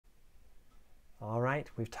All right,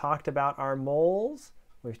 we've talked about our moles.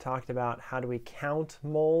 We've talked about how do we count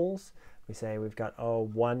moles. We say we've got, oh,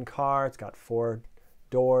 one car, it's got 4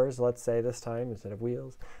 doors, let's say this time, instead of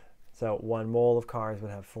wheels. So 1 mole of cars would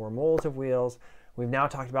have 4 moles of wheels. We've now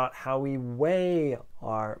talked about how we weigh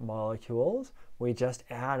our molecules. We just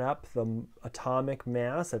add up the atomic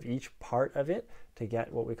mass of each part of it to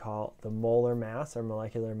get what we call the molar mass or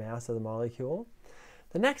molecular mass of the molecule.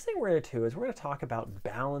 The next thing we're going to do is we're going to talk about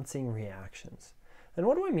balancing reactions. And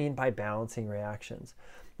what do I mean by balancing reactions?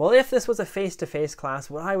 Well, if this was a face-to-face class,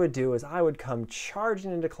 what I would do is I would come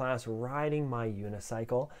charging into class riding my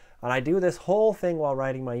unicycle. And I do this whole thing while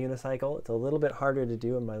riding my unicycle. It's a little bit harder to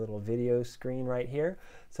do in my little video screen right here.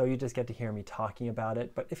 So you just get to hear me talking about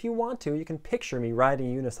it. But if you want to, you can picture me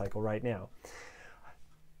riding a unicycle right now.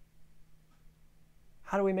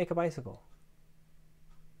 How do we make a bicycle?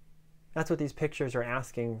 That's what these pictures are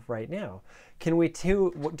asking right now. Can we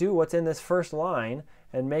do what's in this first line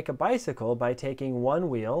and make a bicycle by taking 1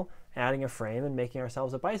 wheel, adding a frame, and making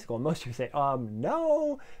ourselves a bicycle? And most of you say,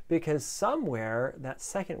 no, because somewhere that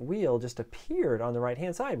second wheel just appeared on the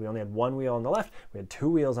right-hand side. We only had 1 wheel on the left. We had 2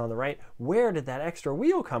 wheels on the right. Where did that extra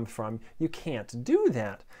wheel come from? You can't do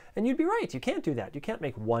that. And you'd be right. You can't do that. You can't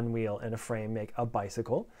make 1 wheel and a frame make a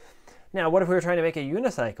bicycle. Now, what if we were trying to make a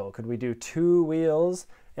unicycle? Could we do 2 wheels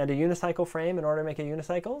and a unicycle frame in order to make a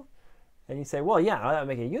unicycle? And you say, well, yeah, that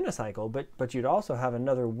would make a unicycle, but you'd also have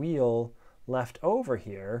another wheel left over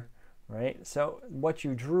here, right? So what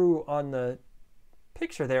you drew on the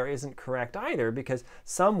picture there isn't correct either, because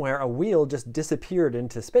somewhere a wheel just disappeared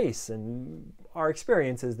into space. And our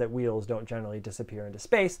experience is that wheels don't generally disappear into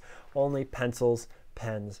space, only pencils,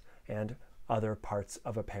 pens, and other parts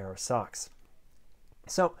of a pair of socks.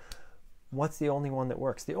 So what's the only one that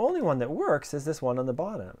works? The only one that works is this one on the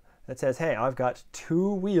bottom that says, hey, I've got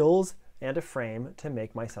 2 wheels and a frame to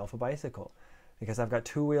make myself a bicycle. Because I've got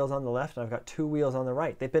 2 wheels on the left and I've got 2 wheels on the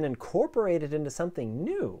right. They've been incorporated into something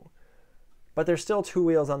new, but there's still 2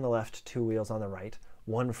 wheels on the left, 2 wheels on the right,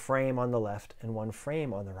 1 frame on the left and 1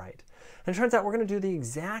 frame on the right. And it turns out we're going to do the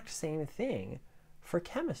exact same thing for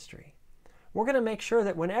chemistry. We're going to make sure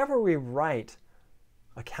that whenever we write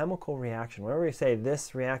a chemical reaction, whenever we say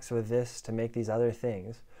this reacts with this to make these other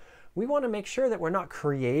things, we want to make sure that we're not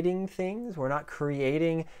creating things. We're not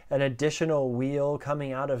creating an additional wheel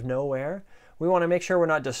coming out of nowhere. We want to make sure we're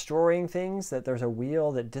not destroying things, that there's a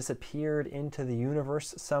wheel that disappeared into the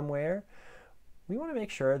universe somewhere. We want to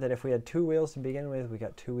make sure that if we had 2 wheels to begin with, we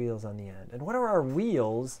got 2 wheels on the end. And what are our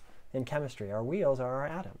wheels in chemistry? Our wheels are our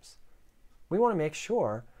atoms. We want to make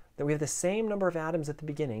sure that we have the same number of atoms at the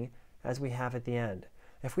beginning as we have at the end.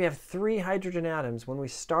 If we have 3 hydrogen atoms when we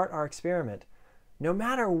start our experiment, no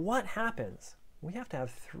matter what happens, we have to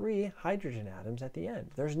have 3 hydrogen atoms at the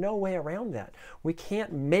end. There's no way around that. We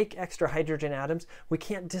can't make extra hydrogen atoms. We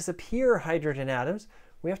can't disappear hydrogen atoms.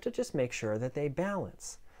 We have to just make sure that they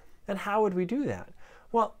balance. And how would we do that?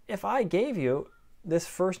 Well, if I gave you this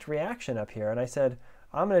first reaction up here and I said,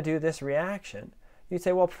 I'm going to do this reaction, you'd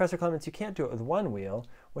say, well, Professor Clements, you can't do it with 1 wheel.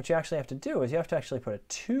 What you actually have to do is you have to actually put a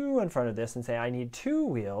 2 in front of this and say, I need 2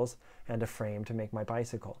 wheels and a frame to make my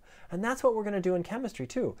bicycle. And that's what we're going to do in chemistry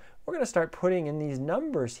too. We're going to start putting in these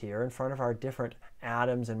numbers here in front of our different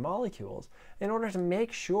atoms and molecules in order to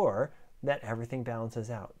make sure that everything balances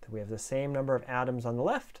out, that we have the same number of atoms on the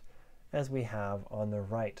left as we have on the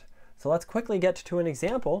right. So let's quickly get to an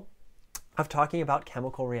example of talking about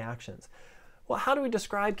chemical reactions. Well, how do we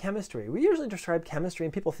describe chemistry? We usually describe chemistry,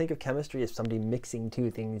 and people think of chemistry as somebody mixing 2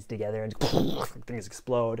 things together and things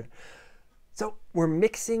explode. So we're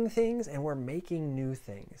mixing things and we're making new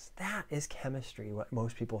things. That is chemistry, what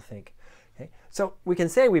most people think. Okay? So we can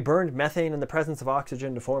say we burned methane in the presence of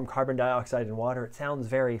oxygen to form carbon dioxide and water. It sounds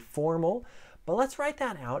very formal, but let's write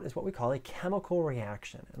that out as what we call a chemical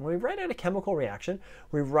reaction. And when we write out a chemical reaction,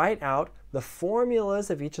 we write out the formulas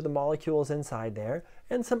of each of the molecules inside there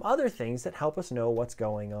and some other things that help us know what's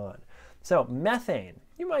going on. So methane,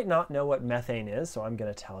 you might not know what methane is, so I'm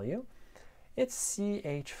going to tell you. It's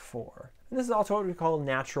CH4. And this is also what we call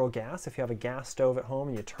natural gas. If you have a gas stove at home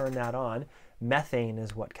and you turn that on, methane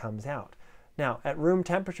is what comes out. Now, at room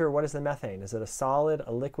temperature, what is the methane? Is it a solid,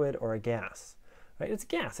 a liquid, or a gas? Right? It's a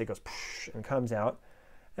gas. It goes and comes out.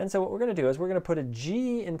 And so what we're going to do is we're going to put a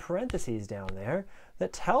G in parentheses down there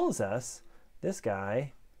that tells us this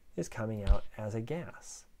guy is coming out as a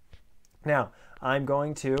gas. Now, I'm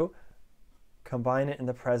going to combine it in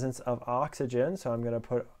the presence of oxygen, so I'm going to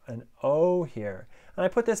put an O here. And I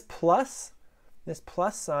put this plus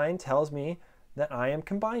sign tells me that I am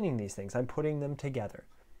combining these things. I'm putting them together.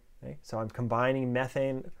 Okay? So I'm combining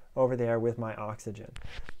methane over there with my oxygen.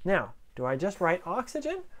 Now, do I just write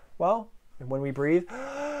oxygen? Well, when we breathe,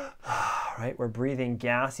 right, we're breathing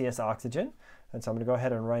gaseous oxygen. And so I'm going to go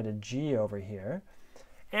ahead and write a G over here.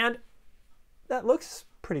 And that looks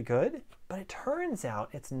pretty good, but it turns out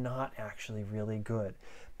it's not actually really good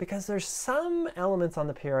because there's some elements on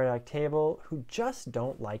the periodic table who just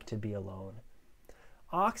don't like to be alone.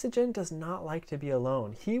 Oxygen does not like to be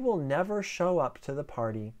alone. He will never show up to the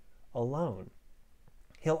party alone.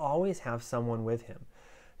 He'll always have someone with him.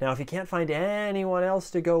 Now, if he can't find anyone else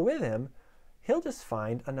to go with him, he'll just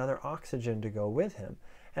find another oxygen to go with him.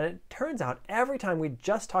 And it turns out every time we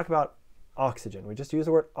just talk about oxygen, we just use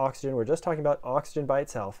the word oxygen, we're just talking about oxygen by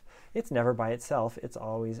itself, it's never by itself, it's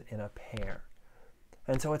always in a pair.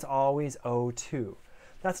 And so it's always O2.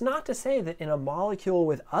 That's not to say that in a molecule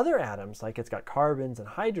with other atoms, like it's got carbons and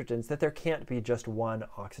hydrogens, that there can't be just one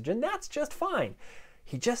oxygen. That's just fine.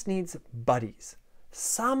 He just needs buddies,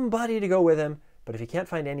 somebody to go with him. But if he can't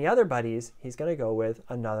find any other buddies, he's going to go with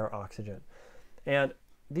another oxygen. And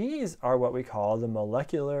these are what we call the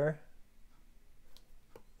molecular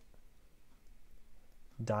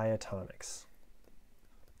diatomics.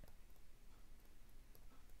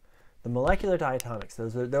 The molecular diatomics,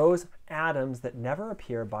 those are those atoms that never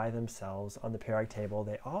appear by themselves on the periodic table.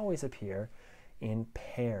 They always appear in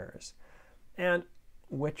pairs. And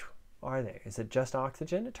which are they? Is it just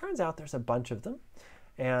oxygen? It turns out there's a bunch of them.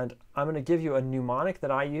 And I'm going to give you a mnemonic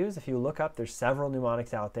that I use. If you look up, there's several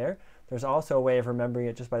mnemonics out there. There's also a way of remembering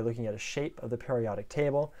it just by looking at a shape of the periodic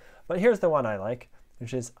table. But here's the one I like,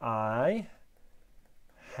 which is I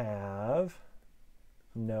have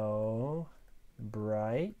no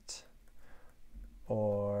bright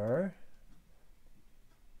or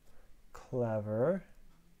clever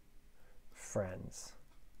friends.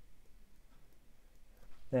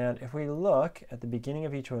 And if we look at the beginning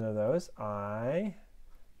of each one of those, I,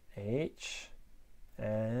 H,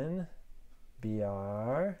 N,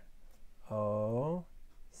 Br, O,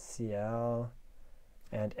 Cl,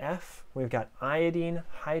 and F. We've got iodine,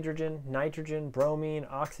 hydrogen, nitrogen, bromine,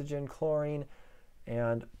 oxygen, chlorine,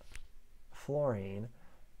 and fluorine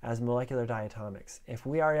as molecular diatomics. If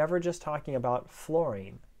we are ever just talking about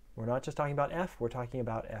fluorine, we're not just talking about F, we're talking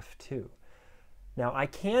about F2. Now, I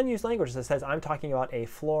can use language that says I'm talking about a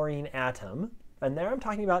fluorine atom, and there I'm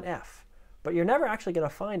talking about F. But you're never actually going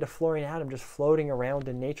to find a fluorine atom just floating around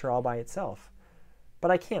in nature all by itself. But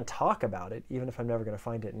I can talk about it, even if I'm never going to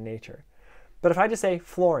find it in nature. But if I just say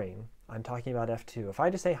fluorine, I'm talking about F2. If I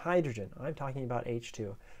just say hydrogen, I'm talking about H2.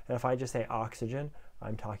 And if I just say oxygen,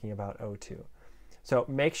 I'm talking about O2. So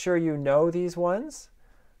make sure you know these ones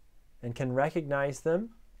and can recognize them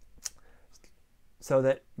so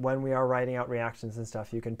that when we are writing out reactions and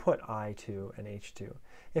stuff, you can put I2 and H2.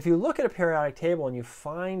 If you look at a periodic table and you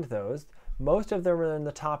find those, most of them are in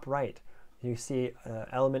the top right. You see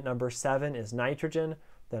element number 7 is nitrogen,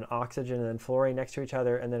 then oxygen, and then fluorine next to each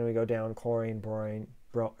other, and then we go down chlorine,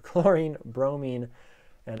 bromine,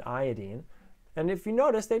 and iodine. And if you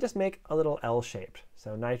notice, they just make a little L-shaped.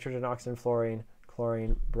 So nitrogen, oxygen, fluorine,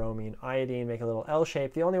 chlorine, bromine, iodine make a little L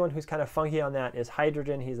shape. The only one who's kind of funky on that is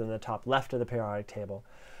hydrogen. He's in the top left of the periodic table.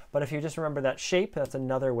 But if you just remember that shape, that's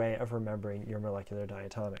another way of remembering your molecular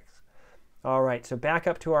diatomics. All right, so back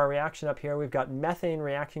up to our reaction up here. We've got methane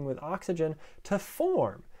reacting with oxygen to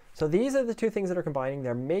form. So these are the two things that are combining.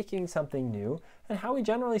 They're making something new. And how we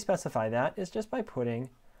generally specify that is just by putting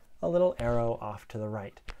a little arrow off to the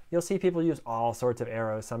right. You'll see people use all sorts of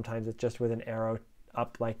arrows. Sometimes it's just with an arrow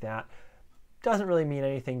up like that. Doesn't really mean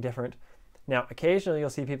anything different. Now, occasionally you'll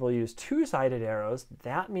see people use two-sided arrows.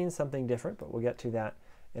 That means something different, but we'll get to that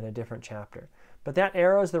in a different chapter. But that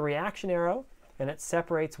arrow is the reaction arrow, and it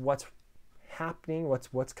separates what's happening,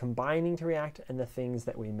 what's combining to react, and the things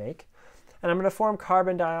that we make. And I'm going to form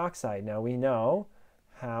carbon dioxide. Now, we know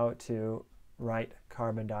how to write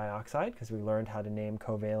carbon dioxide because we learned how to name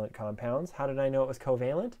covalent compounds. How did I know it was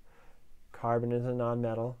covalent? Carbon is a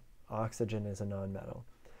nonmetal, oxygen is a nonmetal.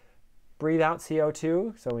 Breathe out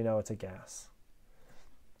CO2, so we know it's a gas.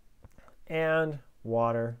 And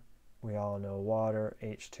water, we all know water,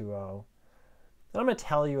 H2O. And I'm going to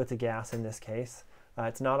tell you it's a gas in this case.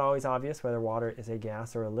 It's not always obvious whether water is a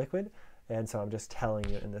gas or a liquid, and so I'm just telling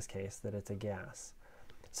you in this case that it's a gas.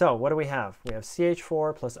 So what do we have? We have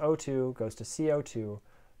CH4 plus O2 goes to CO2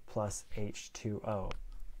 plus H2O.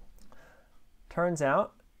 Turns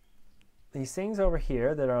out these things over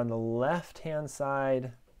here that are on the left-hand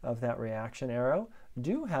side of that reaction arrow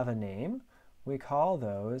do have a name. We call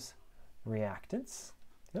those reactants.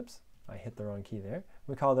 Oops, I hit the wrong key there.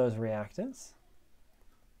 We call those reactants.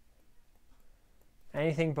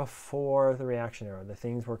 Anything before the reaction arrow, the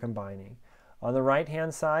things we're combining. On the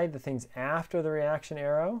right-hand side, the things after the reaction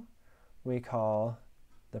arrow, we call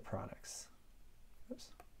the products. Oops.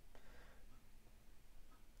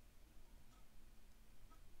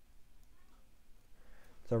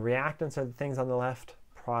 So reactants are the things on the left,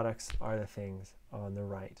 products are the things on the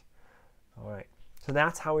right. All right, so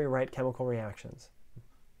that's how we write chemical reactions.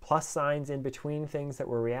 Plus signs in between things that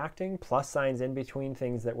we're reacting, plus signs in between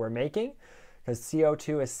things that we're making, because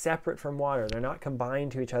CO2 is separate from water. They're not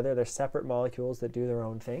combined to each other. They're separate molecules that do their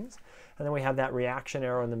own things. And then we have that reaction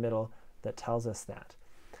arrow in the middle that tells us that.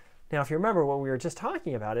 Now, if you remember, what we were just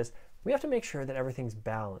talking about is we have to make sure that everything's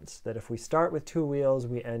balanced, that if we start with 2 wheels,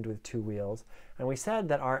 we end with 2 wheels. And we said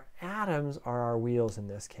that our atoms are our wheels in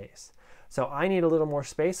this case. So I need a little more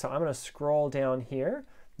space, so I'm going to scroll down here.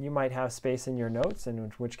 You might have space in your notes, in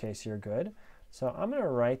which case you're good. So I'm going to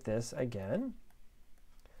write this again.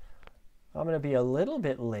 I'm going to be a little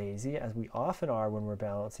bit lazy, as we often are when we're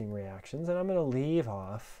balancing reactions, and I'm going to leave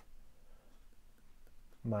off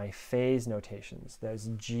my phase notations. There's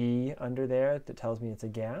G under there that tells me it's a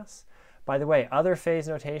gas. By the way, other phase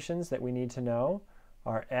notations that we need to know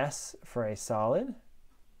are S for a solid,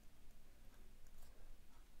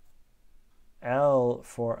 L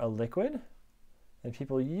for a liquid, and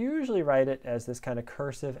people usually write it as this kind of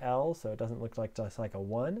cursive L, so it doesn't look like just like a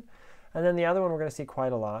 1. And then the other one we're going to see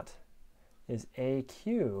quite a lot is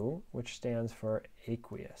AQ, which stands for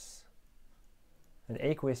aqueous. And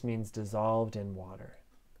aqueous means dissolved in water.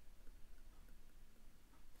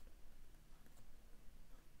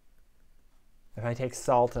 If I take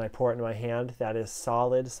salt and I pour it into my hand, that is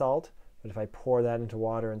solid salt. But if I pour that into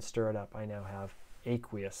water and stir it up, I now have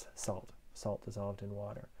aqueous salt, salt dissolved in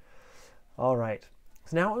water. All right,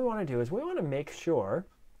 so now what we want to do is we want to make sure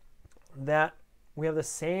that we have the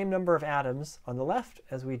same number of atoms on the left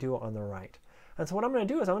as we do on the right. And so what I'm going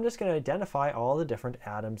to do is I'm just going to identify all the different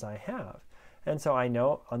atoms I have. And so I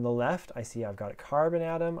know on the left, I see I've got a carbon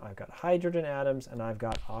atom, I've got hydrogen atoms, and I've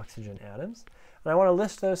got oxygen atoms. And I want to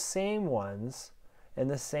list those same ones in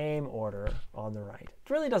the same order on the right. It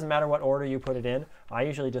really doesn't matter what order you put it in. I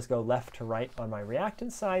usually just go left to right on my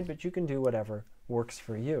reactant side, but you can do whatever works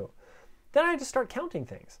for you. Then I just start counting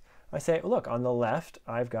things. I say, look, on the left,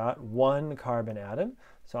 I've got 1 carbon atom,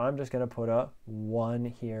 so I'm just going to put a 1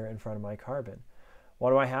 here in front of my carbon.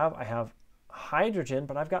 What do I have? I have hydrogen,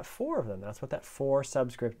 but I've got 4 of them. That's what that 4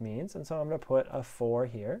 subscript means, and so I'm going to put a 4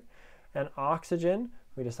 here. And oxygen,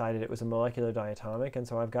 we decided it was a molecular diatomic, and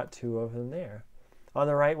so I've got 2 of them there. On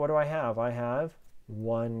the right, what do I have? I have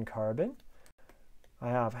 1 carbon. I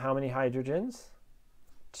have how many hydrogens?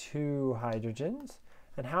 2 hydrogens.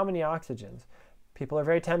 And how many oxygens? People are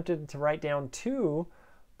very tempted to write down 2,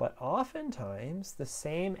 but oftentimes the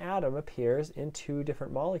same atom appears in 2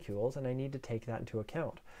 different molecules, and I need to take that into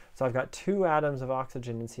account. So I've got 2 atoms of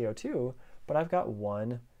oxygen in CO2, but I've got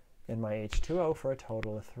 1 in my H2O for a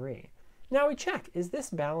total of 3. Now we check, is this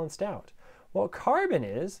balanced out? Well, carbon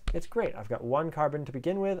is, it's great. I've got 1 carbon to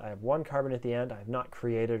begin with. I have 1 carbon at the end. I have not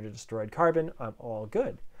created or destroyed carbon. I'm all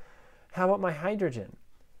good. How about my hydrogen?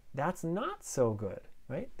 That's not so good.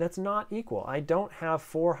 Right? That's not equal. I don't have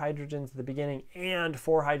 4 hydrogens at the beginning and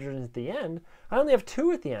 4 hydrogens at the end. I only have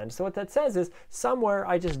 2 at the end. So what that says is somewhere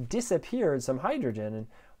I just disappeared some hydrogen, and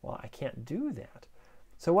well, I can't do that.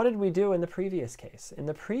 So what did we do in the previous case? In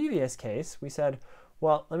the previous case, we said,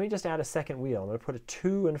 well, let me just add a second wheel. I'm going to put a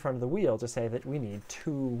 2 in front of the wheel to say that we need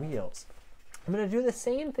 2 wheels. I'm going to do the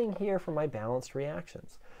same thing here for my balanced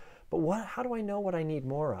reactions. But how do I know what I need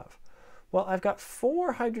more of? Well, I've got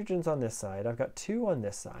 4 hydrogens on this side. I've got 2 on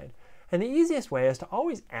this side. And the easiest way is to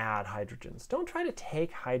always add hydrogens. Don't try to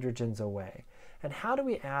take hydrogens away. And how do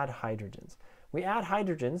we add hydrogens? We add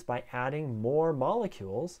hydrogens by adding more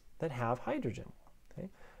molecules that have hydrogen. Okay?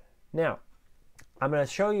 Now, I'm going to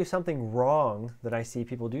show you something wrong that I see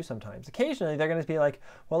people do sometimes. Occasionally, they're going to be like,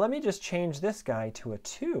 well, let me just change this guy to a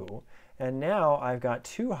 2. And now I've got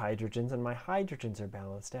 2 hydrogens, and my hydrogens are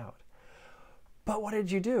balanced out. But what did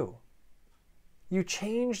you do? You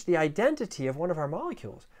changed the identity of one of our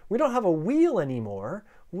molecules. We don't have a wheel anymore.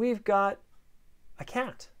 We've got a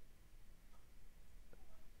cat.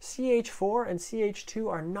 CH4 and CH2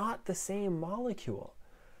 are not the same molecule.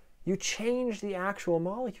 You change the actual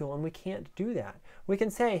molecule, and we can't do that. We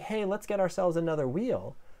can say, hey, let's get ourselves another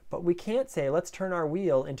wheel, but we can't say, let's turn our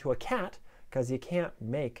wheel into a cat, because you can't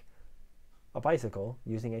make a bicycle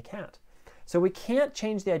using a cat. So we can't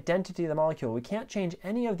change the identity of the molecule. We can't change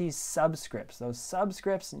any of these subscripts. Those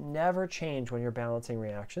subscripts never change when you're balancing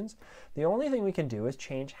reactions. The only thing we can do is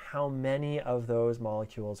change how many of those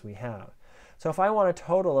molecules we have. So if I want a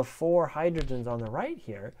total of 4 hydrogens on the right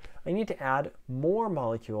here, I need to add more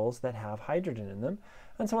molecules that have hydrogen in them.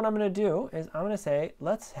 And so what I'm going to do is I'm going to say,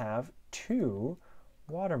 let's have 2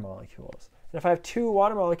 water molecules. And if I have 2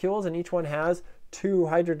 water molecules and each one has 2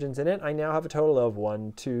 hydrogens in it, I now have a total of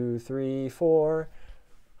 1, 2, 3, 4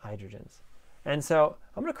 hydrogens. And so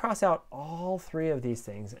I'm going to cross out all 3 of these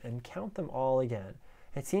things and count them all again.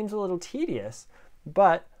 It seems a little tedious,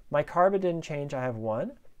 but my carbon didn't change. I have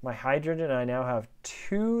 1. My hydrogen, I now have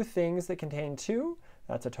 2 things that contain 2.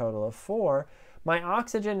 That's a total of 4. My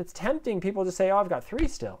oxygen, it's tempting people to say, oh, I've got 3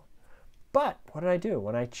 still. But what did I do?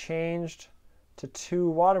 When I changed to 2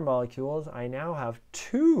 water molecules, I now have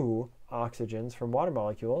 2 oxygens from water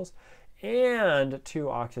molecules and 2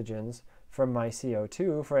 oxygens from my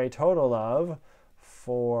CO2 for a total of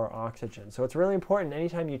 4 oxygens. So it's really important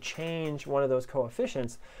anytime you change one of those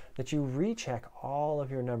coefficients that you recheck all of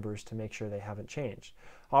your numbers to make sure they haven't changed.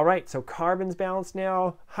 All right, so carbon's balanced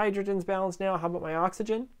now, hydrogen's balanced now. How about my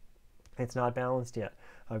oxygen? It's not balanced yet.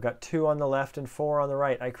 I've got 2 on the left and 4 on the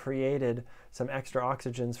right. I created some extra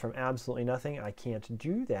oxygens from absolutely nothing. I can't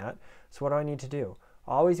do that. So what do I need to do?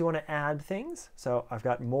 Always you want to add things. So I've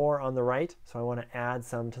got more on the right, so I want to add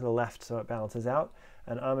some to the left so it balances out.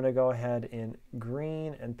 And I'm going to go ahead in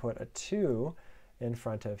green and put a 2 in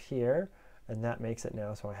front of here. And that makes it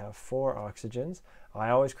now so I have 4 oxygens. I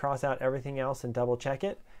always cross out everything else and double check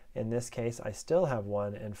it. In this case, I still have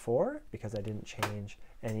 1 and 4 because I didn't change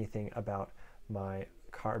anything about my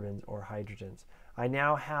carbons or hydrogens. I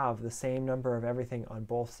now have the same number of everything on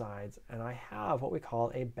both sides, and I have what we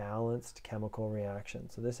call a balanced chemical reaction.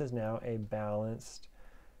 So this is now a balanced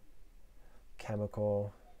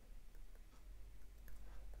chemical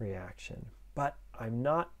reaction. But I'm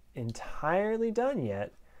not entirely done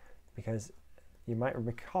yet, because you might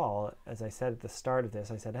recall, as I said at the start of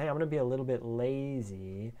this, I said, hey, I'm going to be a little bit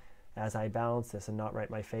lazy as I balance this and not write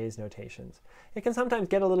my phase notations. It can sometimes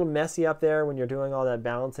get a little messy up there when you're doing all that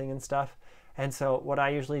balancing and stuff. And so what I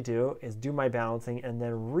usually do is do my balancing and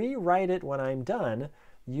then rewrite it when I'm done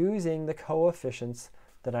using the coefficients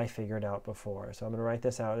that I figured out before. So I'm going to write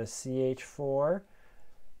this out as CH4.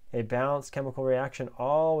 A balanced chemical reaction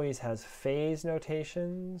always has phase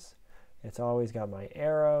notations. It's always got my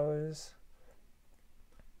arrows.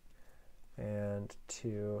 And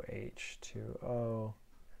 2H2O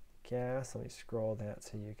gas. Let me scroll that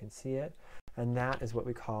so you can see it. And that is what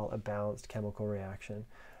we call a balanced chemical reaction.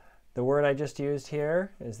 The word I just used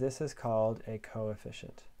here is this is called a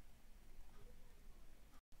coefficient.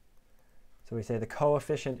 So we say the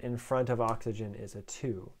coefficient in front of oxygen is a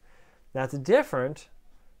 2. That's different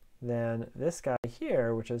than this guy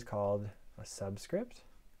here, which is called a subscript,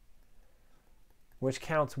 which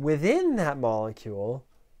counts within that molecule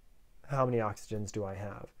how many oxygens do I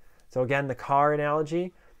have. So again, the car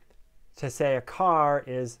analogy, to say a car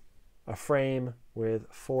is a frame with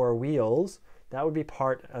 4 wheels, that would be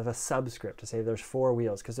part of a subscript to say there's 4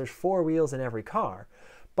 wheels, because there's 4 wheels in every car.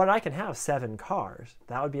 But I can have 7 cars.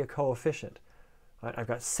 That would be a coefficient. I've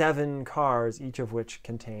got 7 cars, each of which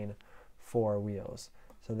contain 4 wheels.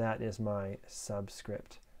 So that is my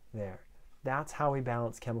subscript there. That's how we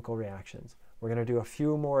balance chemical reactions. We're going to do a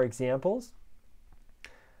few more examples,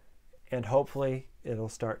 and hopefully it'll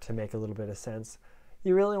start to make a little bit of sense.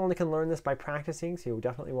 You really only can learn this by practicing, so you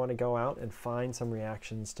definitely want to go out and find some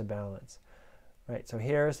reactions to balance. Right, so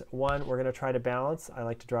here's one we're going to try to balance. I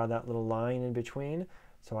like to draw that little line in between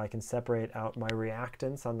so I can separate out my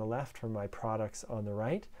reactants on the left from my products on the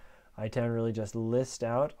right. I generally just list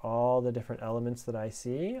out all the different elements that I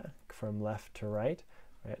see from left to right.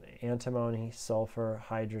 Antimony, sulfur,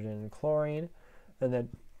 hydrogen, and chlorine. And then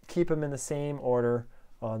keep them in the same order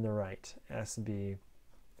on the right. SB,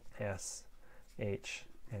 S, H,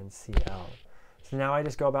 and Cl. So now I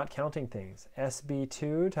just go about counting things.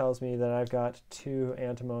 SB2 tells me that I've got 2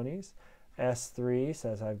 antimonies. S3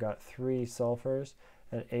 says I've got 3 sulfurs.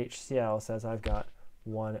 And HCl says I've got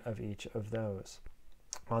 1 of each of those.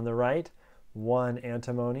 On the right, 1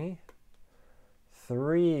 antimony,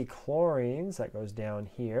 3 chlorines, that goes down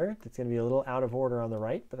here. It's going to be a little out of order on the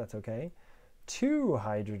right, but that's okay. 2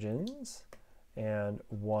 hydrogens, and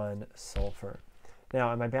 1 sulfur.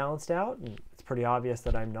 Now, am I balanced out? It's pretty obvious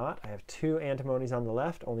that I'm not. I have 2 antimonies on the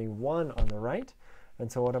left, only 1 on the right. And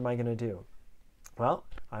so what am I going to do? Well,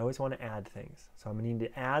 I always want to add things. So I'm going to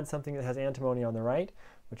need to add something that has antimony on the right,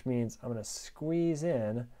 which means I'm going to squeeze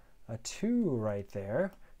in a 2 right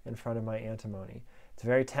there in front of my antimony. It's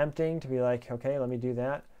very tempting to be like, okay, let me do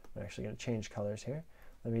that. I'm actually going to change colors here.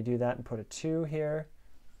 Let me do that and put a 2 here.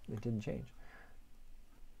 It didn't change.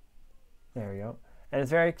 There we go. And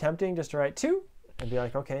it's very tempting just to write 2 and be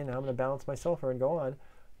like, okay, now I'm going to balance my sulfur and go on.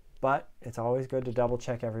 But it's always good to double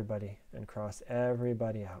check everybody and cross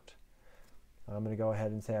everybody out. I'm going to go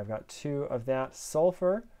ahead and say I've got 2 of that.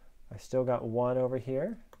 Sulfur, I've still got 1 over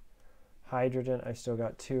here. Hydrogen, I've still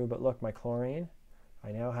got 2, but look, my chlorine,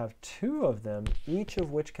 I now have 2 of them, each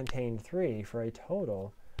of which contain 3 for a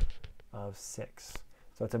total of 6.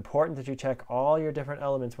 So it's important that you check all your different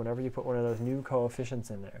elements whenever you put one of those new coefficients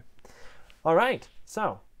in there. All right,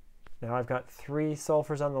 so now I've got 3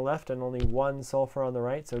 sulfurs on the left and only 1 sulfur on the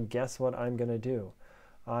right. So guess what I'm going to do?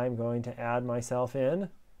 I'm going to add myself in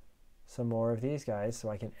some more of these guys so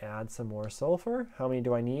I can add some more sulfur. How many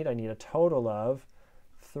do I need? I need a total of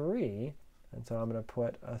 3. And so I'm going to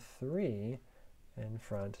put a 3 in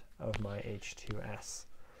front of my H2S.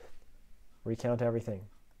 Recount everything.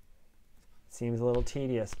 Seems a little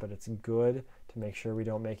tedious, but it's good to make sure we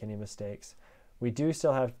don't make any mistakes. We do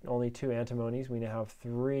still have only 2 antimonies. We now have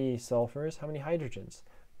 3 sulfurs. How many hydrogens?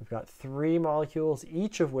 We've got 3 molecules,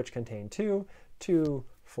 each of which contain 2. 2,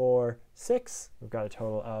 4, 6. We've got a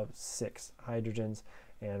total of 6 hydrogens,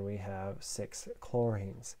 and we have 6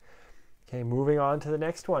 chlorines. Okay, moving on to the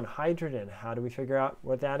next one, hydrogen. How do we figure out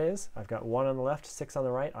what that is? I've got 1 on the left, 6 on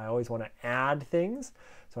the right. I always want to add things.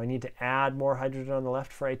 So I need to add more hydrogen on the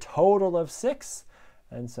left for a total of 6.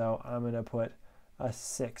 And so I'm going to put a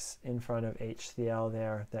 6 in front of HCl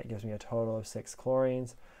there. That gives me a total of 6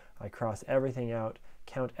 chlorines. I cross everything out,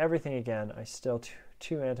 count everything again. I still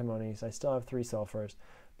 2 antimonies. I still have 3 sulfurs,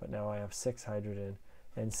 but now I have 6 hydrogen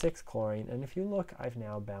and 6 chlorine. And if you look, I've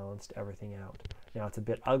now balanced everything out. Now it's a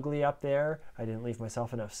bit ugly up there. I didn't leave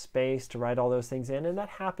myself enough space to write all those things in, and that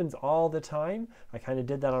happens all the time. I kind of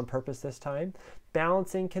did that on purpose this time.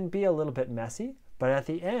 Balancing can be a little bit messy, but at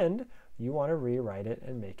the end, you want to rewrite it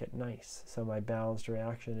and make it nice. So my balanced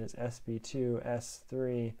reaction is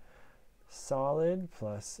Sb2S3 solid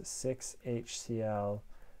plus 6HCl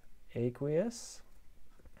aqueous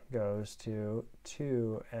goes to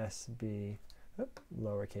 2Sb,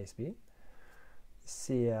 lowercase b,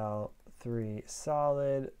 Cl3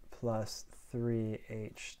 solid plus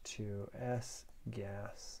 3H2S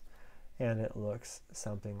gas. And it looks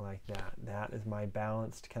something like that. That is my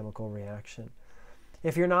balanced chemical reaction.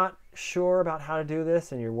 If you're not sure about how to do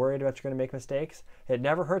this and you're worried about you're going to make mistakes, it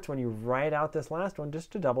never hurts when you write out this last one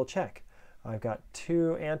just to double check. I've got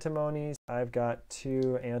 2 antimonies, I've got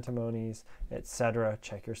 2 antimonies, etc.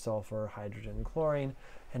 Check your sulfur, hydrogen, and chlorine,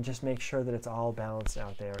 and just make sure that it's all balanced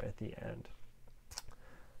out there at the end.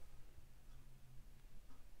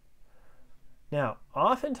 Now,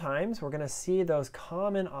 oftentimes, we're going to see those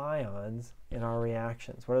common ions in our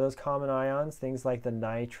reactions. What are those common ions? Things like the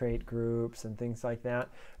nitrate groups and things like that.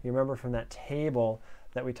 You remember from that table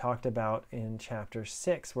that we talked about in chapter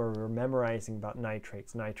 6, where we were memorizing about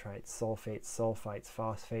nitrates, nitrites, sulfates, sulfites,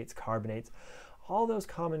 phosphates, carbonates, all those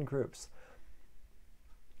common groups.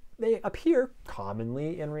 They appear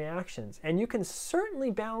commonly in reactions, and you can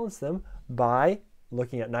certainly balance them by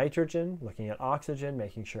looking at nitrogen, looking at oxygen,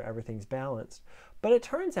 making sure everything's balanced. But it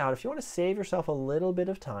turns out if you want to save yourself a little bit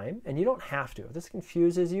of time, and you don't have to, if this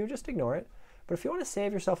confuses you, just ignore it. But if you want to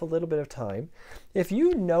save yourself a little bit of time, if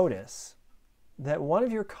you notice that one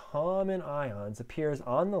of your common ions appears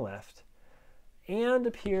on the left and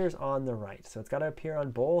appears on the right, so it's got to appear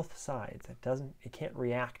on both sides, it can't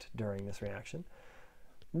react during this reaction,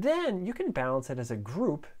 then you can balance it as a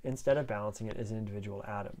group instead of balancing it as individual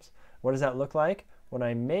atoms. What does that look like? When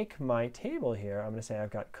I make my table here, I'm going to say I've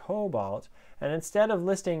got cobalt, and instead of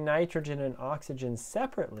listing nitrogen and oxygen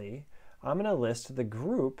separately, I'm going to list the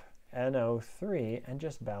group NO3 and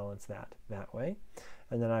just balance that way.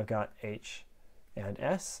 And then I've got H and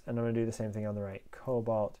S, and I'm going to do the same thing on the right.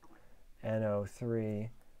 Cobalt, NO3,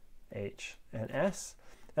 H, and S.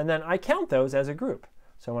 And then I count those as a group.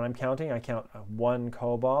 So when I'm counting, I count 1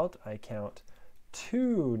 cobalt, I count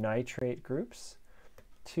 2 nitrate groups,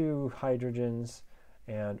 2 hydrogens,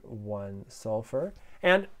 and 1 sulfur.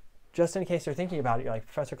 And just in case you're thinking about it, you're like,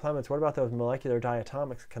 Professor Clements, what about those molecular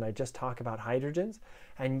diatomics? Can I just talk about hydrogens?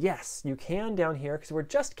 And yes, you can down here, because we're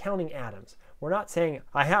just counting atoms. We're not saying,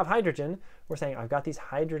 I have hydrogen. We're saying, I've got these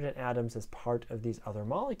hydrogen atoms as part of these other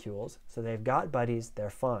molecules. So they've got buddies. They're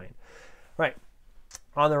fine. Right.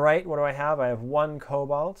 On the right, what do I have? I have 1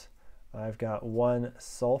 cobalt. I've got 1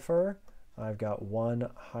 sulfur. I've got 1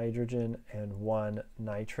 hydrogen and 1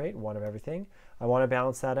 nitrate, 1 of everything. I want to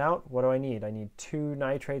balance that out. What do I need? I need 2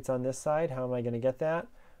 nitrates on this side. How am I going to get that?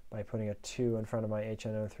 By putting a 2 in front of my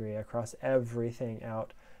HNO3. I cross everything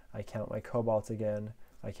out. I count my cobalts again.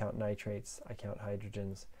 I count nitrates. I count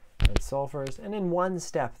hydrogens and sulfurs. And in one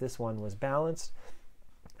step, this one was balanced.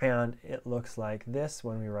 And it looks like this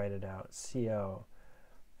when we write it out.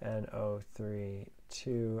 CONO3,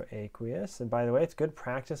 2 aqueous. And by the way, it's good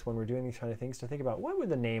practice when we're doing these kind of things to think about what would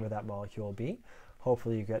the name of that molecule be.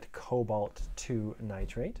 Hopefully you get cobalt 2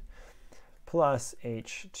 nitrate plus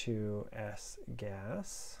H2S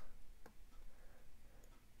gas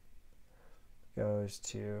goes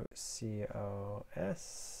to COS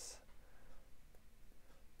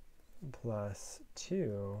plus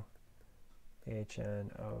 2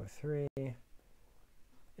 HNO3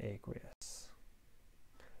 aqueous.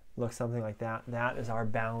 Looks something like that. That is our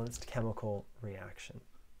balanced chemical reaction.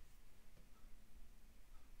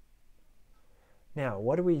 Now,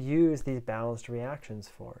 what do we use these balanced reactions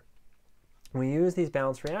for? We use these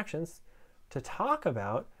balanced reactions to talk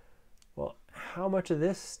about, well, how much of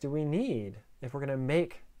this do we need if we're going to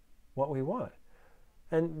make what we want?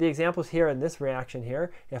 And the examples here in this reaction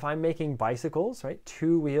here, if I'm making bicycles, right,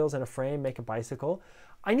 2 wheels and a frame make a bicycle,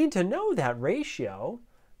 I need to know that ratio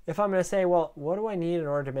if I'm going to say, well, what do I need in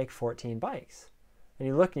order to make 14 bikes? And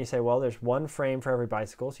you look and you say, well, there's 1 frame for every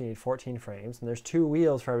bicycle, so you need 14 frames. And there's 2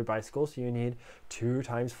 wheels for every bicycle, so you need 2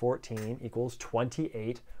 times 14 equals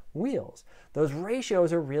 28 wheels. Those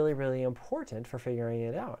ratios are really, really important for figuring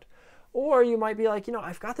it out. Or you might be like, you know,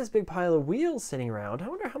 I've got this big pile of wheels sitting around. I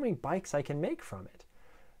wonder how many bikes I can make from it.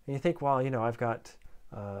 And you think, well, you know, I've got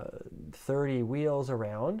 30 wheels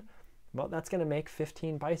around. Well, that's going to make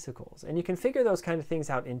 15 bicycles. And you can figure those kind of things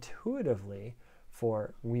out intuitively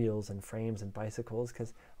for wheels and frames and bicycles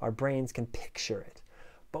because our brains can picture it.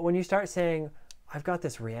 But when you start saying, I've got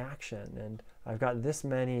this reaction and I've got this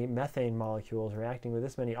many methane molecules reacting with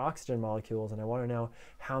this many oxygen molecules and I want to know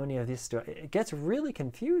how many of these do it gets really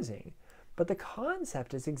confusing. But the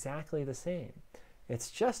concept is exactly the same.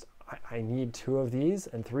 It's just I need 2 of these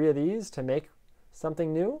and 3 of these to make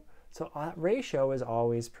something new. So that ratio is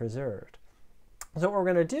always preserved. So what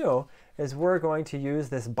we're going to do is we're going to use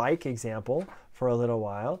this bike example for a little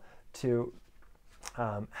while to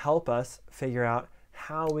help us figure out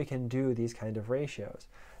how we can do these kind of ratios.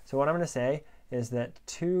 So what I'm going to say is that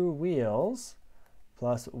 2 wheels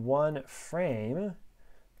plus 1 frame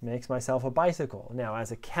makes myself a bicycle. Now,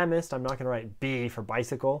 as a chemist, I'm not going to write B for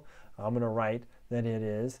bicycle. I'm going to write that it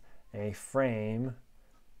is a frame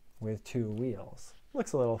with 2 wheels.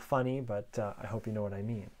 Looks a little funny, but I hope you know what I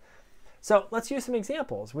mean. So let's use some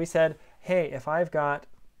examples. We said, hey, if I want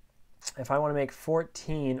to make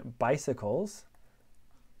 14 bicycles,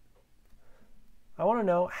 I want to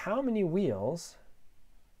know how many wheels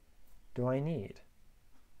do I need,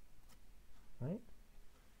 right?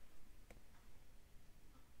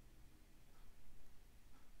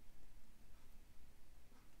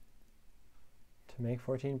 To make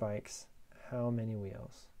 14 bikes, how many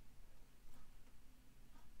wheels?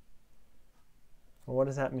 Well, what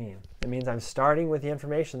does that mean? It means I'm starting with the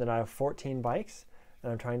information that I have 14 bikes,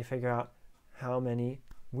 and I'm trying to figure out how many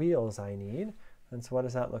wheels I need. And so what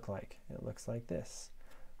does that look like? It looks like this.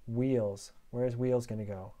 Wheels. Where's wheels going to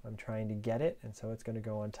go? I'm trying to get it, and so it's going to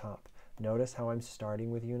go on top. Notice how I'm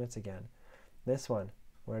starting with units again. This one,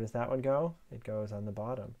 where does that one go? It goes on the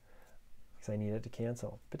bottom, because I need it to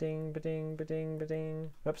cancel. Ba-ding, ba-ding, ba-ding,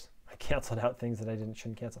 ba-ding. Oops, I canceled out things that I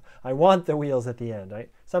shouldn't cancel. I want the wheels at the end, right?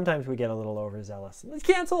 Sometimes we get a little overzealous.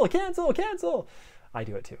 Cancel, cancel, cancel. I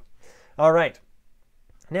do it too. All right.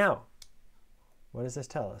 Now, what does this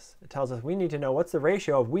tell us? It tells us we need to know what's the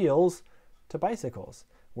ratio of wheels to bicycles.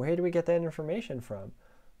 Where do we get that information from?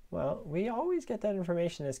 Well, we always get that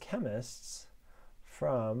information as chemists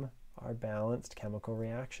from our balanced chemical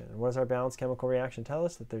reaction. And what does our balanced chemical reaction tell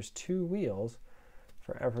us? That there's 2 wheels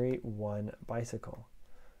for every 1 bicycle,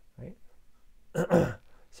 right?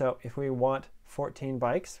 So if we want 14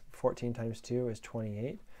 bikes, 14 times 2 is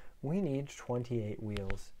 28. We need 28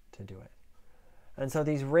 wheels to do it. And so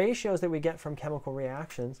these ratios that we get from chemical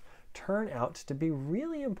reactions turn out to be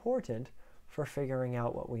really important for figuring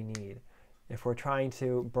out what we need. If we're trying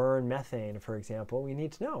to burn methane, for example, we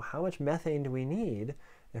need to know how much methane do we need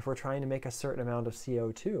if we're trying to make a certain amount of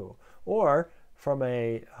CO2. Or from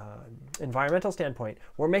a environmental standpoint,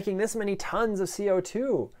 we're making this many tons of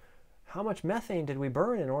CO2. How much methane did we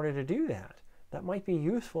burn in order to do that? That might be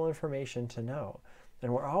useful information to know.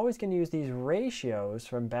 And we're always going to use these ratios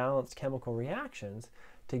from balanced chemical reactions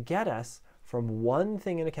to get us from one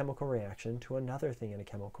thing in a chemical reaction to another thing in a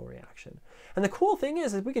chemical reaction. And the cool thing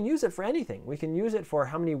is we can use it for anything. We can use it for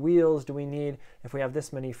how many wheels do we need if we have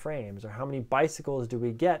this many frames, or how many bicycles do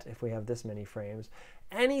we get if we have this many frames.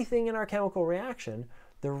 Anything in our chemical reaction,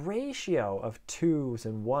 the ratio of 2s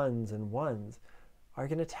and 1s and 1s are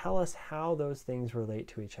going to tell us how those things relate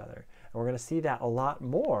to each other. And we're going to see that a lot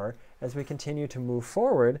more as we continue to move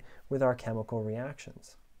forward with our chemical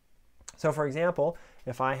reactions. So for example,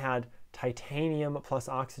 if I had titanium plus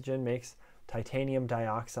oxygen makes titanium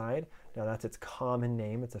dioxide. Now that's its common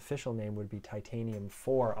name. Its official name would be titanium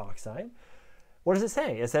 4 oxide. What does it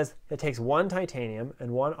say? It says it takes 1 titanium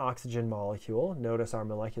and 1 oxygen molecule, notice our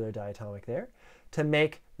molecular diatomic there, to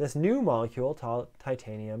make this new molecule called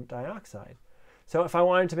titanium dioxide. So if I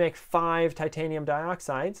wanted to make 5 titanium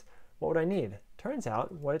dioxides, what would I need? Turns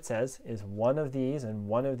out what it says is one of these and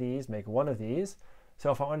one of these make one of these.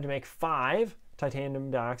 So if I wanted to make 5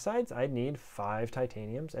 titanium dioxides, I'd need 5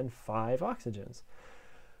 titaniums and 5 oxygens.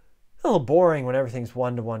 A little boring when everything's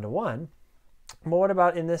 1 to 1 to 1. But what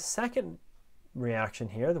about in this second reaction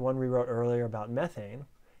here, the one we wrote earlier about methane?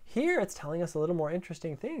 Here it's telling us a little more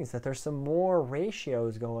interesting things, that there's some more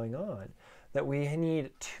ratios going on, that we need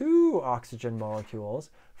 2 oxygen molecules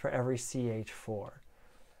for every CH4.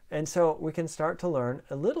 And so we can start to learn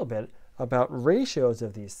a little bit about ratios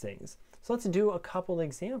of these things. So let's do a couple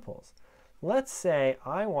examples. Let's say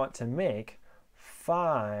I want to make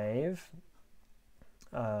 5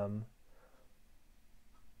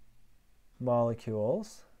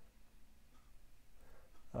 molecules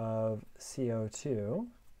of CO2.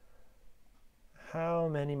 How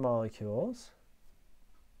many molecules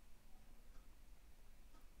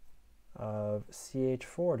of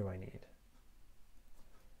CH4 do I need?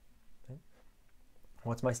 Okay.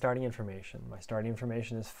 What's my starting information? My starting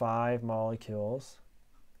information is 5 molecules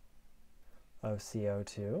of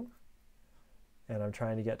CO2, and I'm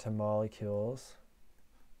trying to get to molecules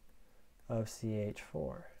of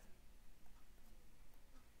CH4.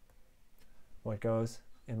 What goes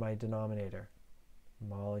in my denominator?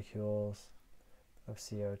 Molecules of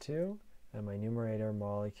CO2, and my numerator,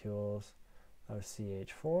 molecules of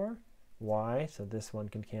CH4. Why? So this one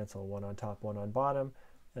can cancel, 1 on top, 1 on bottom,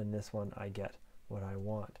 and this one I get what I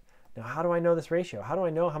want. Now how do I know this ratio? How do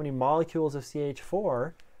I know how many molecules of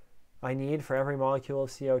CH4 I need for every molecule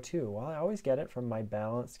of CO2? Well, I always get it from my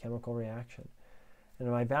balanced chemical reaction. And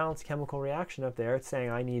in my balanced chemical reaction up there, it's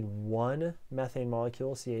saying I need 1 methane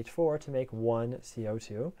molecule, CH4, to make 1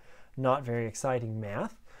 CO2. Not very exciting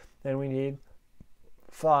math. And we need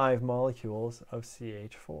 5 molecules of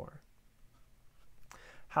CH4.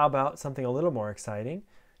 How about something a little more exciting?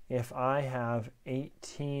 If I have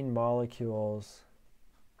 18 molecules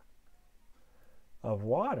of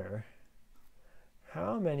water,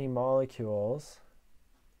 how many molecules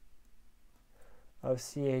of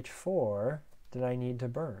CH4 did I need to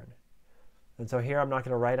burn? And so here I'm not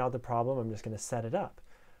going to write out the problem, I'm just going to set it up.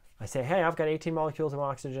 I say, hey, I've got 18 molecules of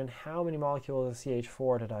oxygen. How many molecules of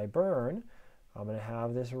CH4 did I burn? I'm going to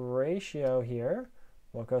have this ratio here.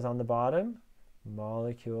 What goes on the bottom?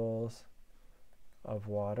 Molecules of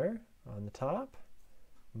water on the top,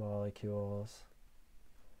 molecules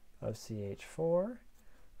of CH4,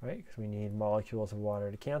 right? Because we need molecules of water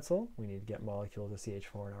to cancel. We need to get molecules of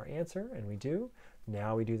CH4 in our answer, and we do.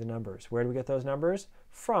 Now we do the numbers. Where do we get those numbers?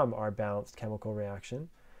 From our balanced chemical reaction.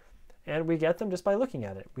 And we get them just by looking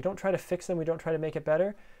at it. We don't try to fix them. We don't try to make it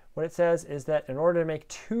better. What it says is that in order to make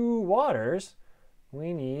 2 waters,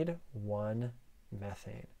 we need 1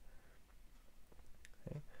 methane.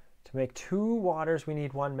 Okay. To make 2 waters, we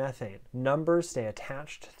need 1 methane. Numbers stay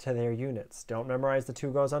attached to their units. Don't memorize the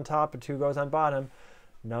 2 goes on top and 2 goes on bottom.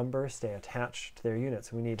 Numbers stay attached to their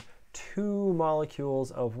units. We need 2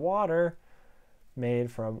 molecules of water made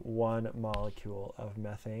from 1 molecule of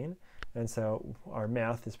methane. And so our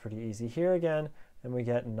math is pretty easy here again, and we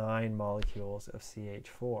get 9 molecules of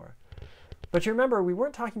CH4. But you remember, we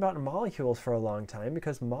weren't talking about molecules for a long time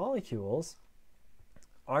because molecules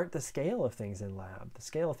aren't the scale of things in lab. The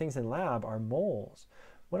scale of things in lab are moles.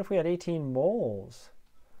 What if we had 18 moles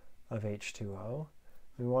of H2O?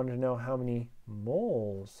 We wanted to know how many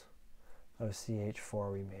moles of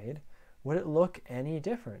CH4 we made. Would it look any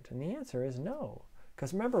different? And the answer is no.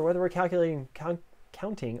 Because remember, whether we're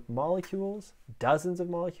counting molecules, dozens of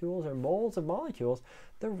molecules, or moles of molecules,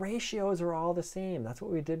 the ratios are all the same. That's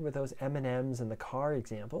what we did with those M&Ms and the car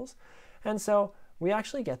examples. And so we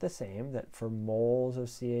actually get the same, that for moles of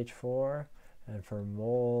CH4 and for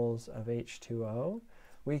moles of H2O,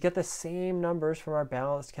 we get the same numbers from our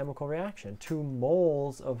balanced chemical reaction. 2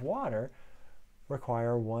 moles of water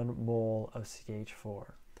require 1 mole of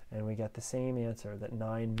CH4. And we get the same answer, that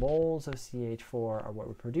 9 moles of CH4 are what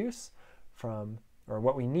we produce from, or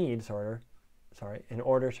what we need, in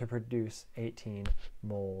order to produce 18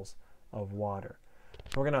 moles of water.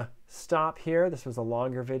 We're going to stop here. This was a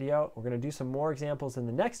longer video. We're going to do some more examples in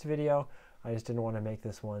the next video. I just didn't want to make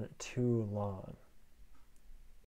this one too long.